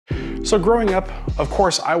So growing up, of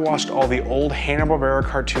course, I watched all the old Hanna-Barbera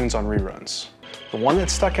cartoons on reruns. The one that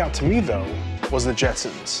stuck out to me though was the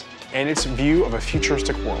Jetsons and its view of a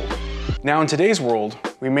futuristic world. Now in today's world,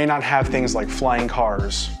 we may not have things like flying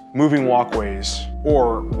cars, moving walkways,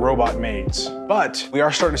 or robot maids, but we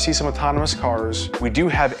are starting to see some autonomous cars. We do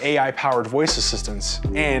have AI-powered voice assistants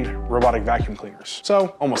and robotic vacuum cleaners.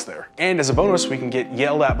 So almost there. And as a bonus, we can get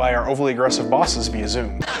yelled at by our overly aggressive bosses via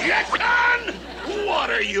Zoom. Jetson! What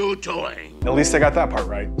are you doing? At least I got that part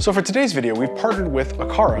right. So for today's video, we've partnered with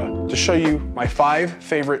Aqara to show you my 5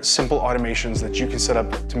 favorite simple automations that you can set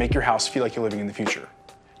up to make your house feel like you're living in the future.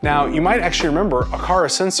 Now, you might actually remember Aqara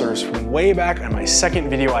sensors from way back in my second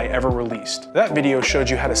video I ever released. That video showed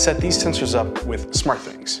you how to set these sensors up with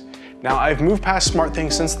SmartThings. Now, I've moved past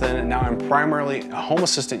SmartThings since then, and now I'm primarily a Home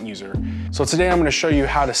Assistant user. So today I'm going to show you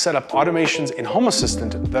how to set up automations in Home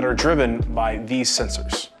Assistant that are driven by these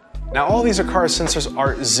sensors. Now, all these Aqara sensors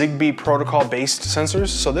are Zigbee protocol-based sensors,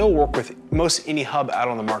 so they'll work with most any hub out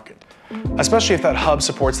on the market, especially if that hub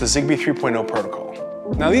supports the Zigbee 3.0 protocol.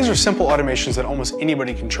 Now, these are simple automations that almost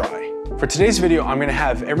anybody can try. For today's video, I'm gonna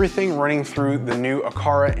have everything running through the new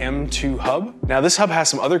Aqara M2 hub. Now, this hub has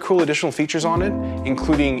some other cool additional features on it,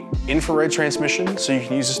 including infrared transmission, so you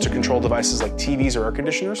can use this to control devices like TVs or air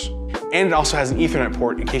conditioners. And it also has an Ethernet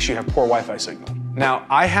port in case you have poor Wi-Fi signal. Now,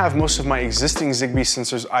 I have most of my existing Zigbee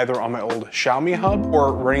sensors either on my old Xiaomi hub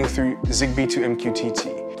or running through Zigbee to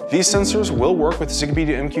MQTT. These sensors will work with Zigbee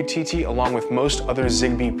to MQTT along with most other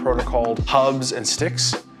Zigbee protocol hubs and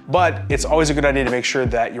sticks, but it's always a good idea to make sure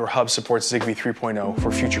that your hub supports Zigbee 3.0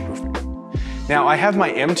 for future-proofing. Now, I have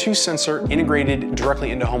my M2 sensor integrated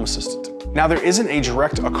directly into Home Assistant. Now, there isn't a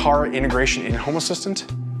direct Aqara integration in Home Assistant,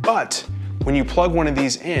 but when you plug one of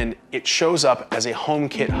these in, it shows up as a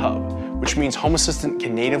HomeKit hub, which means Home Assistant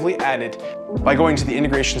can natively add it by going to the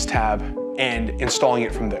Integrations tab and installing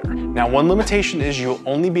it from there. Now, one limitation is you'll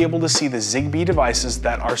only be able to see the Zigbee devices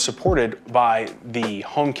that are supported by the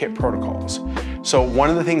HomeKit protocols. So one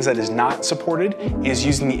of the things that is not supported is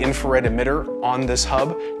using the infrared emitter on this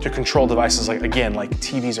hub to control devices like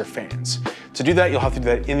TVs or fans. To do that, you'll have to do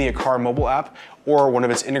that in the Aqara mobile app or one of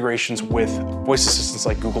its integrations with voice assistants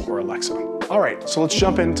like Google or Alexa. All right, so let's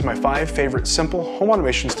jump into my 5 favorite simple home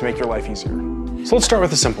automations to make your life easier. So let's start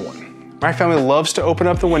with a simple one. My family loves to open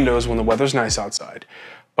up the windows when the weather's nice outside,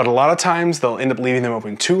 but a lot of times they'll end up leaving them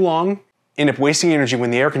open too long, end up wasting energy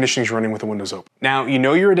when the air conditioning is running with the windows open. Now, you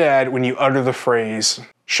know you're a dad when you utter the phrase,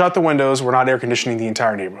 "Shut the windows, we're not air conditioning the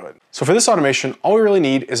entire neighborhood." So for this automation, all we really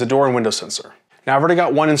need is a door and window sensor. Now, I've already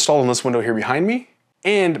got one installed in this window here behind me,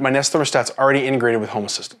 and my Nest thermostat's already integrated with Home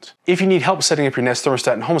Assistant. If you need help setting up your Nest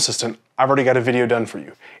thermostat in Home Assistant, I've already got a video done for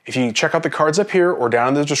you. If you check out the cards up here or down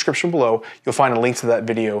in the description below, you'll find a link to that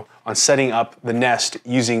video on setting up the Nest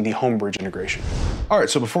using the Homebridge integration. All right,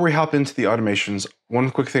 so before we hop into the automations,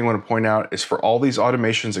 one quick thing I want to point out is for all these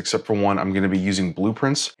automations except for one, I'm going to be using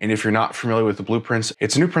blueprints. And if you're not familiar with the blueprints,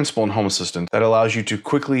 it's a new principle in Home Assistant that allows you to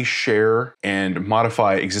quickly share and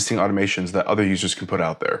modify existing automations that other users can put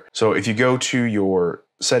out there. So if you go to your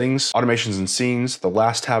settings, automations and scenes, the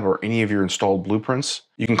last tab are any of your installed blueprints.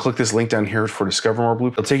 You can click this link down here for discover more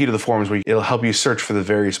blueprints. It'll take you to the forums where it'll help you search for the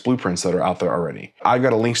various blueprints that are out there already. I've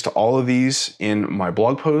got links to all of these in my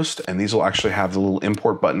blog post, and these will actually have the little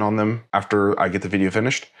import button on them after I get the video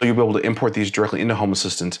finished. So you'll be able to import these directly into Home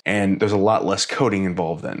Assistant, and there's a lot less coding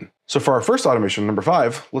involved then. So for our first automation, number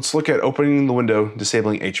 5, let's look at opening the window,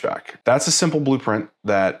 disabling HVAC. That's a simple blueprint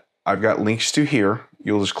that I've got links to here.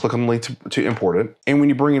 You'll just click on the link to import it. And when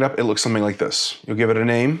you bring it up, it looks something like this. You'll give it a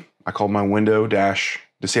name. I call mine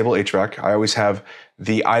window-disable HVAC. I always have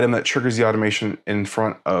the item that triggers the automation in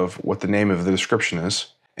front of what the name of the description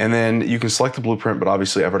is. And then you can select the blueprint, but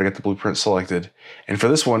obviously I've already got the blueprint selected. And for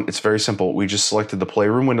this one, it's very simple. We just selected the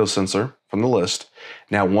Playroom window sensor from the list.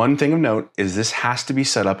 Now, one thing of note is this has to be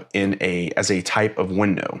set up as a type of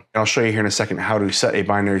window. And I'll show you here in a second how to set a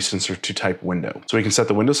binary sensor to type window. So we can set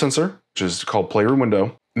the window sensor, which is called Playroom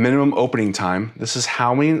window. Minimum opening time. This is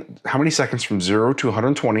how many seconds from 0 to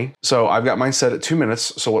 120. So I've got mine set at 2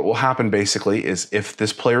 minutes. So what will happen basically is if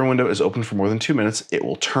this Playroom window is open for more than 2 minutes, it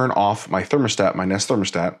will turn off my thermostat, my Nest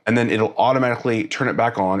thermostat, and then it'll automatically turn it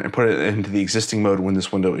back on and put it into the existing mode when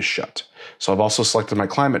this window is shut. So I've also selected my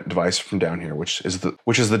climate device from down here, which is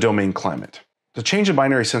the domain climate. To change a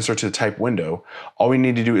binary sensor to the type window, all we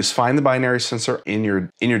need to do is find the binary sensor in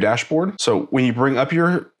your dashboard. So when you bring up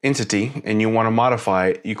your entity and you want to modify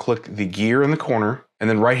it, you click the gear in the corner, and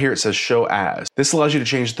then right here it says show as. This allows you to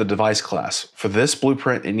change the device class. For this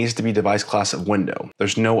blueprint, it needs to be device class of window.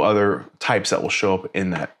 There's no other types that will show up in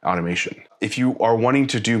that automation. If you are wanting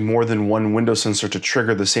to do more than one window sensor to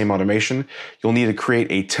trigger the same automation, you'll need to create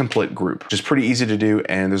a template group, which is pretty easy to do,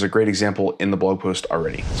 and there's a great example in the blog post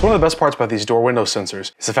already. So one of the best parts about these door window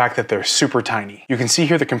sensors is the fact that they're super tiny. You can see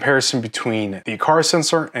here the comparison between the aqara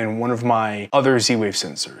sensor and one of my other Z-Wave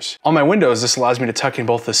sensors. On my windows, this allows me to tuck in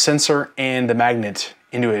both the sensor and the magnet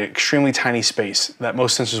into an extremely tiny space that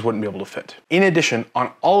most sensors wouldn't be able to fit. In addition,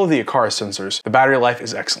 on all of the aqara sensors, the battery life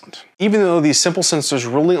is excellent. Even though these simple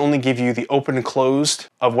sensors really only give you the open and closed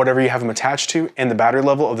of whatever you have them attached to and the battery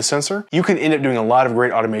level of the sensor, you can end up doing a lot of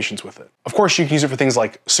great automations with it. Of course, you can use it for things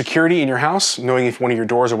like security in your house, knowing if one of your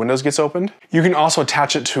doors or windows gets opened. You can also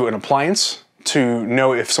attach it to an appliance to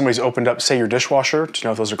know if somebody's opened up, say, your dishwasher, to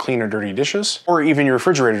know if those are clean or dirty dishes, or even your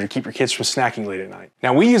refrigerator to keep your kids from snacking late at night.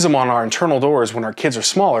 Now, we use them on our internal doors when our kids are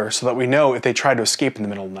smaller so that we know if they try to escape in the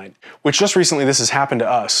middle of the night, which just recently this has happened to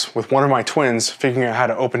us with one of my twins figuring out how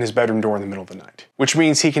to open his bedroom door in the middle of the night, which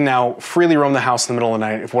means he can now freely roam the house in the middle of the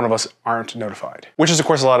night if one of us aren't notified, which is of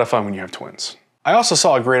course a lot of fun when you have twins. I also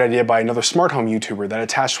saw a great idea by another smart home YouTuber that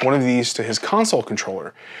attached one of these to his console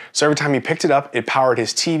controller. So every time he picked it up, it powered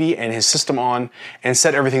his TV and his system on and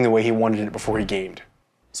set everything the way he wanted it before he gamed.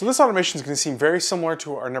 So this automation is going to seem very similar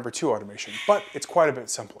to our number 2 automation, but it's quite a bit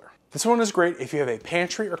simpler. This one is great if you have a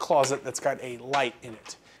pantry or closet that's got a light in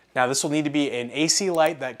it. Now this will need to be an AC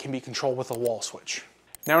light that can be controlled with a wall switch.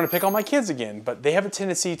 Now I'm going to pick on my kids again, but they have a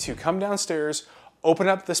tendency to come downstairs, open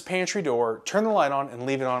up this pantry door, turn the light on, and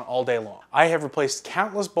leave it on all day long. I have replaced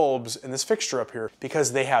countless bulbs in this fixture up here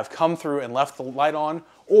because they have come through and left the light on,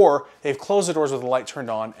 or they've closed the doors with the light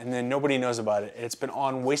turned on and then nobody knows about it, and it's been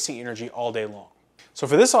on wasting energy all day long. So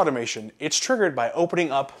for this automation, it's triggered by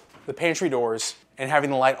opening up the pantry doors and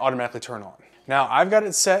having the light automatically turn on. Now I've got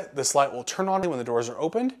it set, this light will turn on when the doors are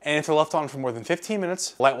opened, and if they're left on for more than 15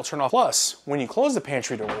 minutes, the light will turn off. Plus, when you close the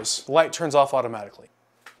pantry doors, the light turns off automatically.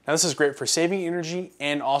 Now this is great for saving energy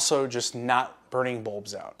and also just not burning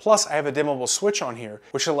bulbs out. Plus I have a dimmable switch on here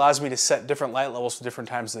which allows me to set different light levels for different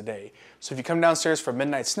times of the day. So if you come downstairs for a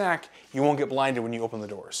midnight snack, you won't get blinded when you open the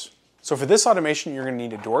doors. So for this automation, you're going to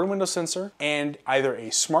need a door and window sensor and either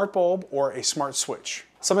a smart bulb or a smart switch.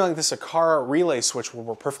 Something like this aqara relay switch will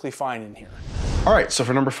work perfectly fine in here. All right, so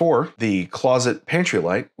for number 4, the closet pantry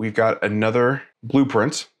light, we've got another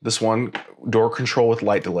blueprint. This one, door control with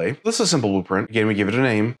light delay. This is a simple blueprint. Again, we give it a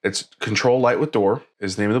name. It's control light with door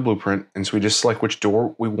is the name of the blueprint. And so we just select which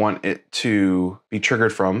door we want it to be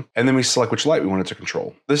triggered from. And then we select which light we want it to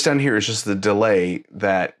control. This down here is just the delay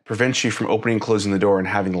that prevents you from opening and closing the door and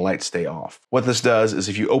having the light stay off. What this does is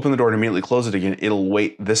if you open the door and immediately close it again, it'll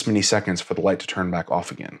wait this many seconds for the light to turn back off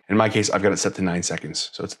again. In my case, I've got it set to 9 seconds.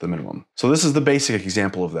 So it's the minimum. So this is the basic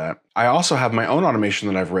example of that. I also have my own automation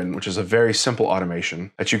that I've written, which is a very simple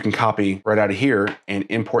automation that you can copy right out of here and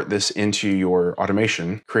import this into your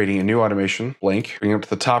automation, creating a new automation, blank, bring it up to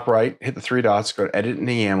the top right, hit the 3 dots, go to edit in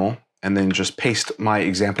the YAML, and then just paste my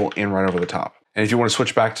example in right over the top. And if you want to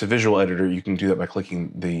switch back to visual editor, you can do that by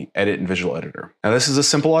clicking the edit in visual editor. Now this is a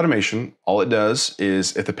simple automation. All it does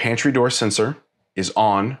is if the pantry door sensor is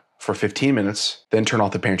on for 15 minutes, then turn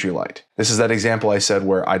off the pantry light. This is that example I said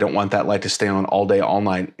where I don't want that light to stay on all day, all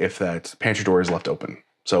night if that pantry door is left open.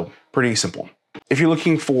 So pretty simple. If you're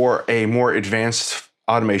looking for a more advanced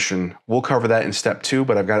automation, we'll cover that in step 2,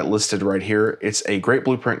 but I've got it listed right here. It's a great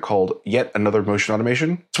blueprint called Yet Another Motion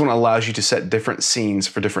Automation. This one allows you to set different scenes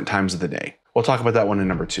for different times of the day. We'll talk about that one in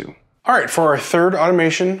number 2. All right, for our third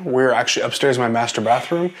automation, we're actually upstairs in my master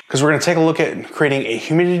bathroom because we're going to take a look at creating a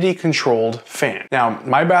humidity controlled fan. Now,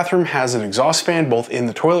 my bathroom has an exhaust fan both in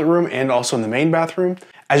the toilet room and also in the main bathroom.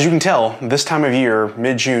 As you can tell, this time of year,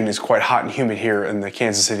 mid-June, is quite hot and humid here in the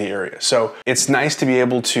Kansas City area. So it's nice to be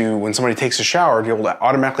able to, when somebody takes a shower, to be able to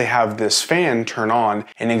automatically have this fan turn on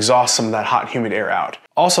and exhaust some of that hot, humid air out.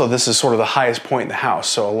 Also, this is sort of the highest point in the house,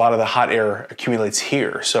 so a lot of the hot air accumulates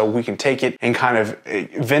here. So we can take it and kind of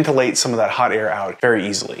ventilate some of that hot air out very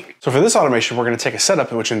easily. So for this automation, we're going to take a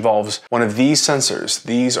setup which involves one of these sensors.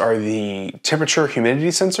 These are the temperature humidity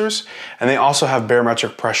sensors, and they also have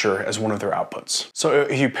barometric pressure as one of their outputs. So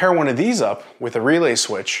if you pair one of these up with a relay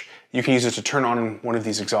switch, you can use it to turn on one of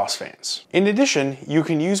these exhaust fans. In addition, you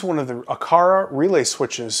can use one of the aqara relay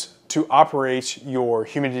switches to operate your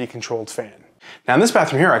humidity controlled fan. Now in this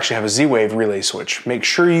bathroom here, I actually have a Z-Wave relay switch. Make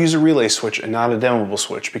sure you use a relay switch and not a dimmable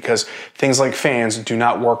switch because things like fans do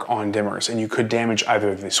not work on dimmers and you could damage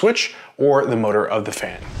either the switch or the motor of the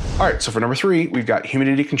fan. All right, so for number 3, we've got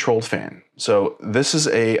Humidity Controlled Fan. So this is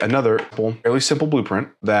another fairly simple blueprint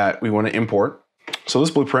that we want to import. So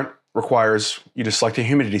this blueprint requires you to select a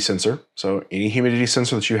humidity sensor. So any humidity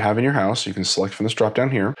sensor that you have in your house, you can select from this drop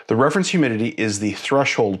down here. The reference humidity is the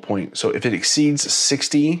threshold point. So if it exceeds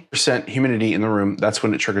 60% humidity in the room, that's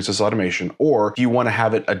when it triggers this automation. Or if you want to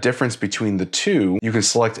have it a difference between the two, you can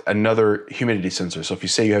select another humidity sensor. So if you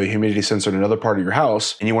say you have a humidity sensor in another part of your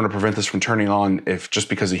house and you want to prevent this from turning on if just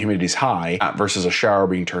because the humidity is high versus a shower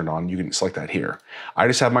being turned on, you can select that here. I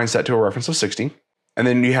just have mine set to a reference of 60. And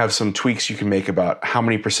then you have some tweaks you can make about how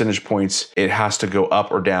many percentage points it has to go up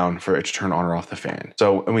or down for it to turn on or off the fan.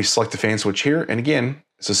 So, and we select the fan switch here. And again,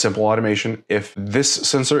 it's a simple automation. If this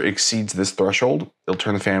sensor exceeds this threshold, it'll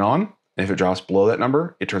turn the fan on. And if it drops below that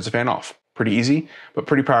number, it turns the fan off. Pretty easy, but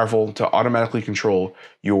pretty powerful to automatically control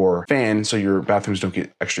your fan so your bathrooms don't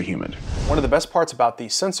get extra humid. One of the best parts about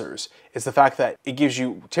these sensors is the fact that it gives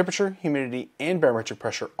you temperature, humidity, and barometric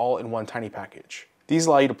pressure all in one tiny package. These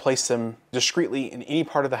allow you to place them discreetly in any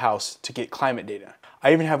part of the house to get climate data.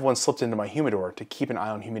 I even have one slipped into my humidor to keep an eye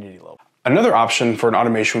on humidity level. Another option for an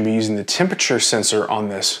automation would be using the temperature sensor on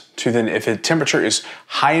this to then, if the temperature is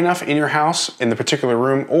high enough in your house in the particular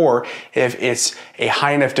room, or if it's a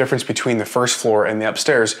high enough difference between the first floor and the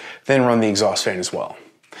upstairs, then run the exhaust fan as well.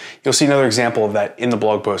 You'll see another example of that in the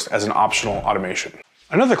blog post as an optional automation.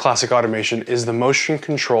 Another classic automation is the motion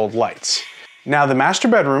controlled lights. Now the master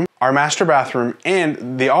bedroom, our master bathroom,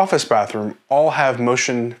 and the office bathroom all have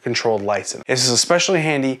motion controlled lights in it. This is especially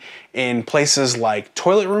handy in places like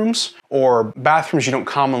toilet rooms or bathrooms you don't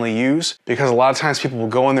commonly use, because a lot of times people will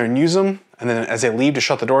go in there and use them, and then as they leave to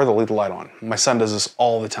shut the door, they'll leave the light on. My son does this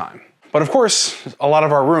all the time. But of course, a lot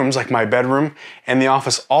of our rooms, like my bedroom and the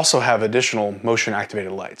office, also have additional motion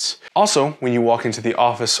activated lights. Also, when you walk into the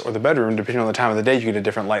office or the bedroom, depending on the time of the day, you get a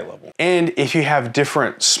different light level. And if you have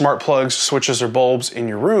different smart plugs, switches, or bulbs in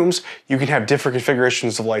your rooms, you can have different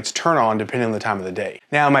configurations of lights turn on depending on the time of the day.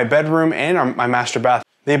 Now, my bedroom and my master bath,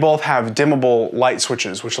 they both have dimmable light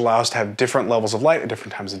switches, which allow us to have different levels of light at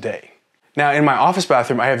different times of day. Now, in my office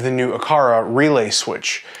bathroom, I have the new Aqara relay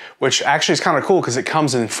switch, which actually is kind of cool because it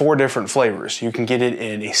comes in 4 different flavors. You can get it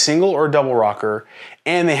in a single or double rocker,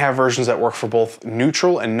 and they have versions that work for both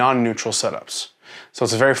neutral and non-neutral setups. So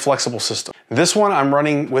it's a very flexible system. This one I'm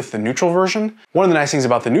running with the neutral version. One of the nice things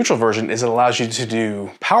about the neutral version is it allows you to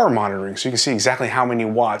do power monitoring, so you can see exactly how many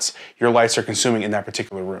watts your lights are consuming in that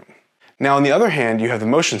particular room. Now, on the other hand, you have the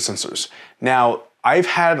motion sensors. Now, I've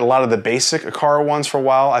had a lot of the basic Aqara ones for a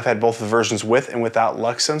while. I've had both the versions with and without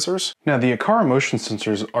lux sensors. Now, the Aqara motion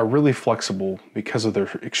sensors are really flexible because of their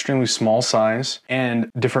extremely small size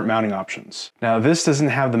and different mounting options. Now, this doesn't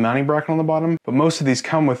have the mounting bracket on the bottom, but most of these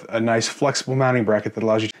come with a nice flexible mounting bracket that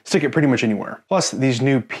allows you to stick it pretty much anywhere. Plus, these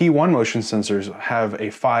new P1 motion sensors have a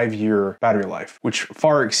 5-year battery life, which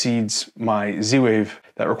far exceeds my Z-Wave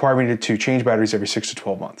that require me to change batteries every 6 to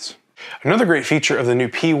 12 months. Another great feature of the new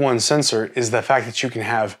P1 sensor is the fact that you can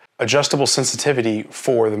have adjustable sensitivity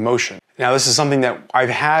for the motion. Now, this is something that I've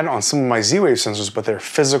had on some of my Z-Wave sensors, but they're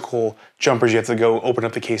physical jumpers. You have to go open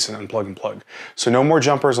up the case and unplug and plug. So no more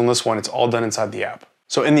jumpers on this one. It's all done inside the app.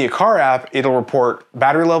 So in the Aqara app, it'll report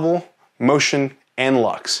battery level, motion, and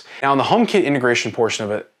lux. Now, on the HomeKit integration portion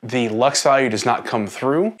of it, the lux value does not come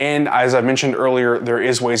through. And as I mentioned earlier, there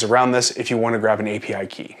is ways around this if you want to grab an API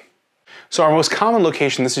key. So our most common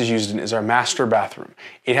location this is used in is our master bathroom.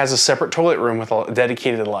 It has a separate toilet room with a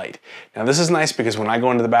dedicated light. Now this is nice because when I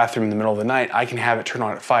go into the bathroom in the middle of the night, I can have it turn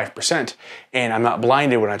on at 5% and I'm not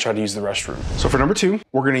blinded when I try to use the restroom. So for number 2,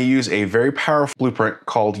 we're gonna use a very powerful blueprint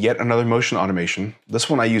called Yet Another Motion Automation. This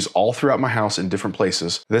one I use all throughout my house in different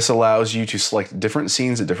places. This allows you to select different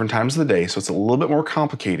scenes at different times of the day, so it's a little bit more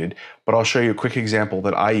complicated, but I'll show you a quick example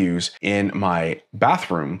that I use in my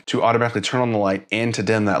bathroom to automatically turn on the light and to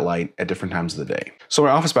dim that light at different times of the day. So in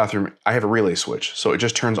my office bathroom, I have a relay switch, so it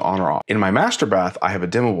just turns on or off. In my master bath, I have a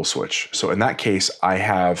dimmable switch. So in that case, I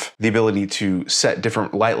have the ability to set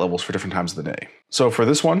different light levels for different times of the day. So for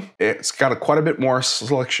this one, it's got quite a bit more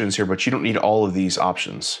selections here, but you don't need all of these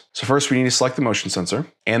options. So first we need to select the motion sensor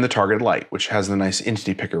and the targeted light, which has the nice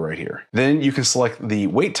entity picker right here. Then you can select the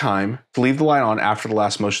wait time to leave the light on after the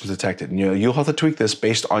last motion is detected. And you'll have to tweak this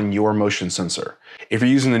based on your motion sensor. If you're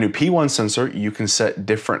using the new P1 sensor, you can set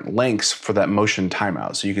different lengths for that motion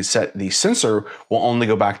timeout. So you can set the sensor will only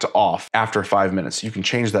go back to off after 5 minutes. You can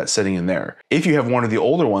change that setting in there. If you have one of the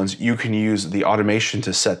older ones, you can use the automation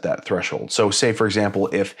to set that threshold. So say for example,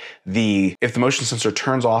 if the motion sensor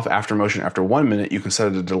turns off after motion after 1 minute, you can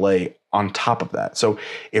set a delay on top of that. So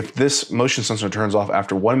if this motion sensor turns off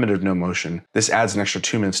after 1 minute of no motion, this adds an extra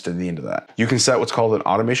 2 minutes to the end of that. You can set what's called an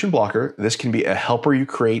automation blocker. This can be a helper you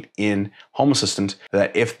create in Home Assistant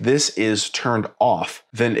that if this is turned off,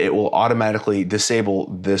 then it will automatically disable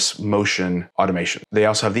this motion automation. They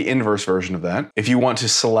also have the inverse version of that. If you want to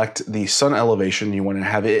select the sun elevation, you want to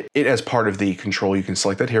have it as part of the control, you can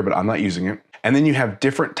select that here, but I'm not using it. And then you have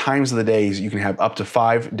different times of the days. You can have up to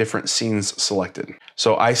 5 different scenes selected.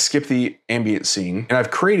 So I skip the ambient scene, and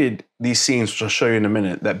I've created these scenes, which I'll show you in a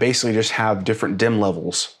minute, that basically just have different dim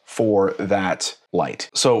levels for that light.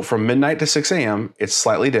 So from midnight to 6 a.m., it's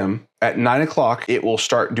slightly dim. At 9 o'clock, it will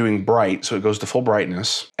start doing bright, so it goes to full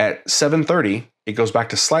brightness. At 7:30, it goes back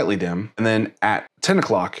to slightly dim. And then at 10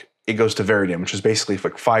 o'clock, it goes to very dim, which is basically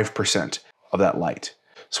like 5% of that light.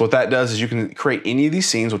 So what that does is you can create any of these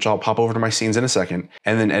scenes, which I'll pop over to my scenes in a second.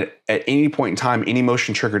 And then at any point in time, any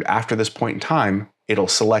motion triggered after this point in time, it'll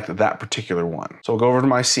select that particular one. So we'll go over to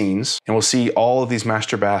my scenes and we'll see all of these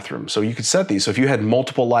master bathrooms. So you could set these. So if you had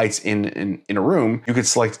multiple lights in a room, you could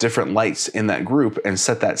select different lights in that group and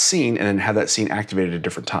set that scene and then have that scene activated at a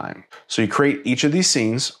different time. So you create each of these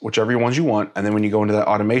scenes, whichever ones you want. And then when you go into that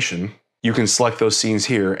automation, you can select those scenes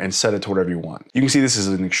here and set it to whatever you want. You can see this is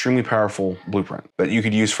an extremely powerful blueprint that you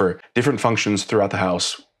could use for different functions throughout the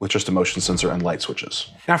house with just a motion sensor and light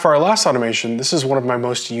switches. Now for our last automation, this is one of my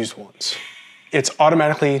most used ones. It's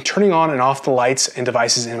automatically turning on and off the lights and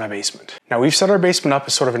devices in my basement. Now we've set our basement up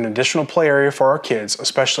as sort of an additional play area for our kids,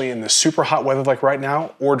 especially in the super hot weather like right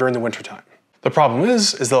now or during the wintertime. The problem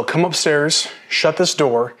is they'll come upstairs, shut this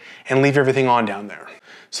door, and leave everything on down there.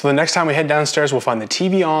 So the next time we head downstairs, we'll find the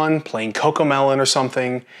TV on, playing Cocomelon or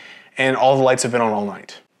something, and all the lights have been on all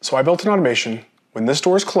night. So I built an automation. When this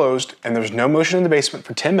door is closed and there's no motion in the basement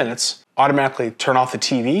for 10 minutes, automatically turn off the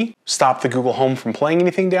TV, stop the Google Home from playing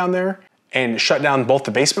anything down there, and shut down both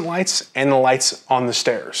the basement lights and the lights on the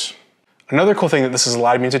stairs. Another cool thing that this has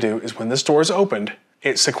allowed me to do is when this door is opened,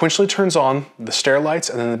 it sequentially turns on the stair lights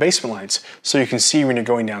and then the basement lights so you can see when you're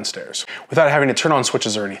going downstairs without having to turn on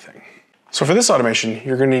switches or anything. So for this automation,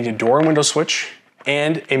 you're going to need a door and window switch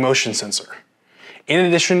and a motion sensor. In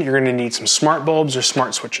addition, you're going to need some smart bulbs or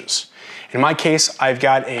smart switches. In my case, I've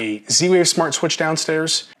got a Z-Wave smart switch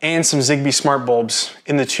downstairs and some Zigbee smart bulbs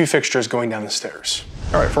in the 2 fixtures going down the stairs.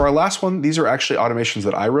 All right, for our last one, these are actually automations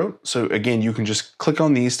that I wrote. So again, you can just click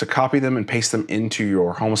on these to copy them and paste them into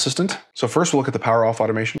your Home Assistant. So first we'll look at the power off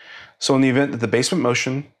automation. So in the event that the basement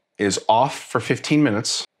motion is off for 15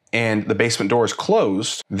 minutes, and the basement door is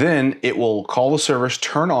closed, then it will call the service,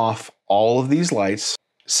 turn off all of these lights,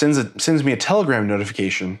 sends me a telegram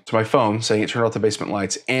notification to my phone saying it turned off the basement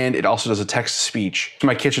lights, and it also does a text-to-speech to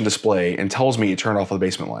my kitchen display and tells me it turned off the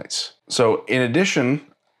basement lights. So in addition,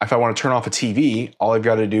 if I want to turn off a TV, all I've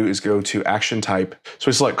got to do is go to action type. So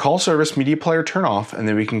we select call service, media player, turn off, and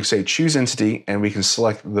then we can say choose entity, and we can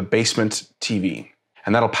select the basement TV.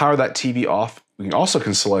 And that'll power that TV off. We also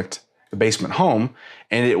can select the basement home,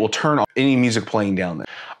 and it will turn off any music playing down there.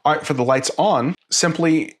 All right, for the lights on,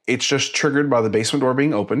 simply it's just triggered by the basement door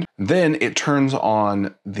being opened. Then it turns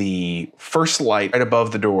on the first light right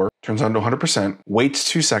above the door, turns on to 100%, waits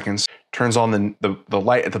 2 seconds, turns on the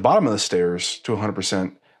light at the bottom of the stairs to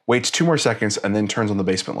 100%, waits 2 more seconds, and then turns on the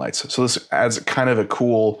basement lights. So this adds kind of a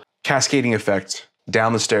cool cascading effect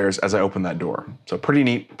down the stairs as I open that door. So pretty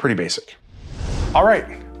neat, pretty basic. All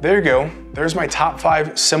right. There you go. There's my top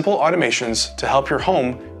 5 simple automations to help your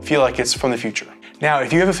home feel like it's from the future. Now,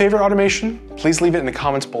 if you have a favorite automation, please leave it in the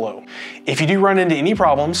comments below. If you do run into any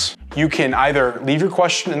problems, you can either leave your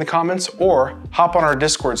question in the comments or hop on our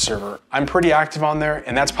Discord server. I'm pretty active on there,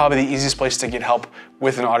 and that's probably the easiest place to get help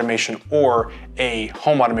with an automation or a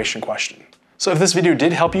home automation question. So if this video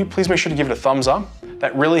did help you, please make sure to give it a thumbs up.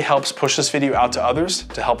 That really helps push this video out to others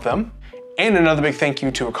to help them. And another big thank you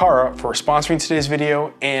to Aqara for sponsoring today's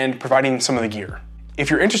video and providing some of the gear. If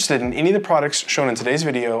you're interested in any of the products shown in today's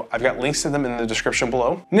video, I've got links to them in the description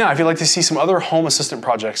below. Now, if you'd like to see some other Home Assistant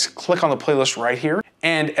projects, click on the playlist right here.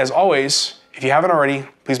 And as always, if you haven't already,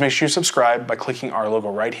 please make sure you subscribe by clicking our logo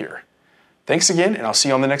right here. Thanks again, and I'll see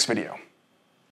you on the next video.